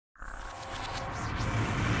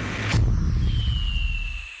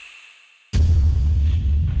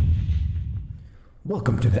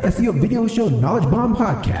Welcome to the SEO Video Show Knowledge Bomb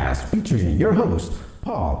Podcast, featuring your host,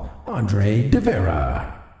 Paul Andre de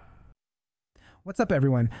Vera. What's up,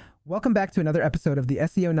 everyone? Welcome back to another episode of the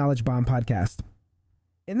SEO Knowledge Bomb Podcast.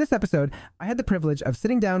 In this episode, I had the privilege of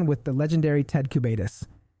sitting down with the legendary Ted Kubaitis.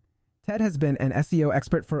 Ted has been an SEO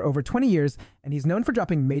expert for over 20 years, and he's known for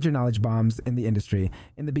dropping major knowledge bombs in the industry.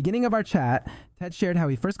 In the beginning of our chat, Ted shared how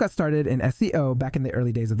he first got started in SEO back in the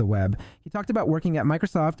early days of the web. He talked about working at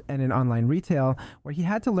Microsoft and in online retail, where he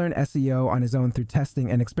had to learn SEO on his own through testing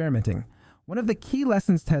and experimenting. One of the key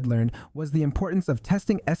lessons Ted learned was the importance of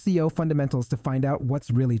testing SEO fundamentals to find out what's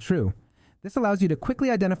really true. This allows you to quickly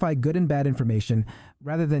identify good and bad information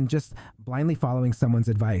rather than just blindly following someone's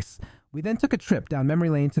advice. We then took a trip down memory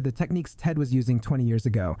lane to the techniques Ted was using 20 years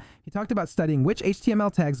ago. He talked about studying which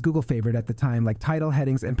HTML tags Google favored at the time, like title,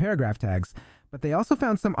 headings, and paragraph tags. But they also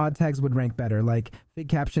found some odd tags would rank better, like fig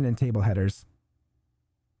caption and table headers.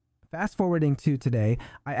 Fast forwarding to today,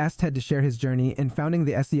 I asked Ted to share his journey in founding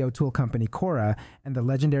the SEO tool company Quora and the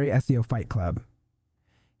legendary SEO Fight Club.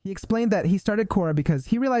 He explained that he started Quora because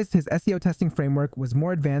he realized his SEO testing framework was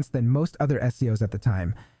more advanced than most other SEOs at the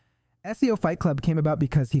time. SEO Fight Club came about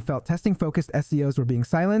because he felt testing-focused SEOs were being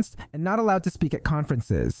silenced and not allowed to speak at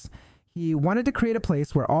conferences. He wanted to create a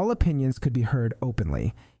place where all opinions could be heard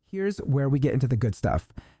openly. Here's where we get into the good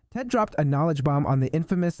stuff. Ted dropped a knowledge bomb on the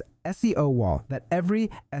infamous SEO wall that every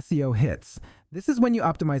SEO hits. This is when you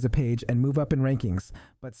optimize a page and move up in rankings,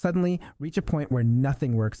 but suddenly reach a point where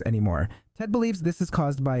nothing works anymore. Ted believes this is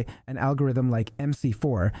caused by an algorithm like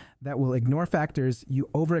MC4 that will ignore factors you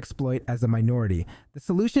overexploit as a minority. The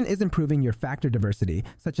solution is improving your factor diversity,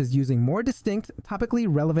 such as using more distinct, topically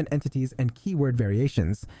relevant entities and keyword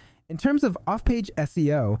variations. In terms of off-page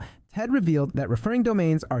SEO, Ted revealed that referring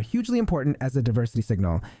domains are hugely important as a diversity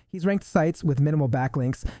signal. He's ranked sites with minimal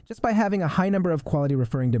backlinks just by having a high number of quality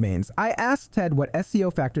referring domains. I asked Ted what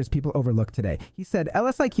SEO factors people overlook today. He said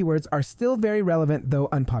LSI keywords are still very relevant, though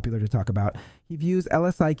unpopular to talk about. He views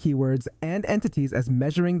LSI keywords and entities as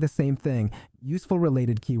measuring the same thing, useful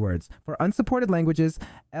related keywords. For unsupported languages,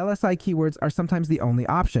 LSI keywords are sometimes the only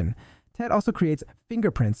option. Ted also creates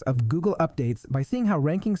fingerprints of Google updates by seeing how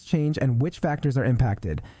rankings change and which factors are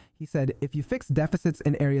impacted. He said, if you fix deficits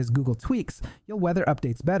in areas Google tweaks, you'll weather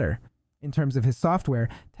updates better. In terms of his software,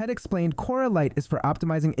 Ted explained Quora Lite is for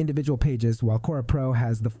optimizing individual pages, while Quora Pro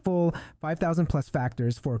has the full 5,000 plus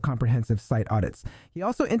factors for comprehensive site audits. He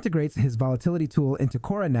also integrates his volatility tool into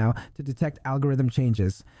Quora now to detect algorithm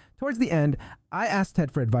changes. Towards the end, I asked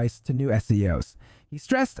Ted for advice to new SEOs. He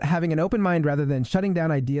stressed having an open mind rather than shutting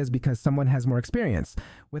down ideas because someone has more experience.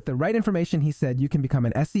 With the right information, he said, you can become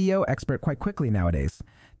an SEO expert quite quickly nowadays.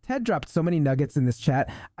 Ted dropped so many nuggets in this chat,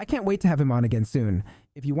 I can't wait to have him on again soon.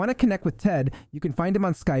 If you want to connect with Ted, you can find him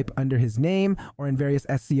on Skype under his name or in various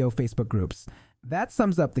SEO Facebook groups. That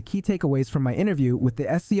sums up the key takeaways from my interview with the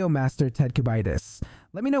SEO master Ted Kubaitis.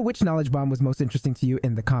 Let me know which knowledge bomb was most interesting to you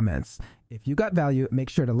in the comments. If you got value, make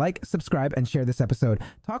sure to like, subscribe, and share this episode.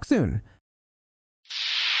 Talk soon.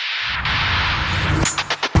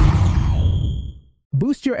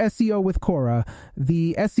 Boost your SEO with Quora,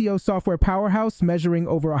 the SEO software powerhouse measuring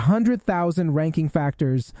over 100,000 ranking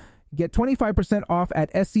factors. Get 25% off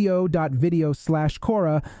at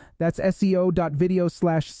seo.video/Quora. That's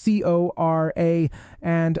seo.video/Cora.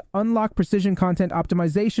 And unlock precision content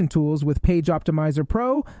optimization tools with Page Optimizer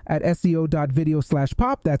Pro at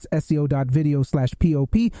seo.video/pop. That's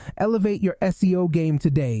seo.video/pop. Elevate your SEO game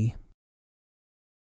today.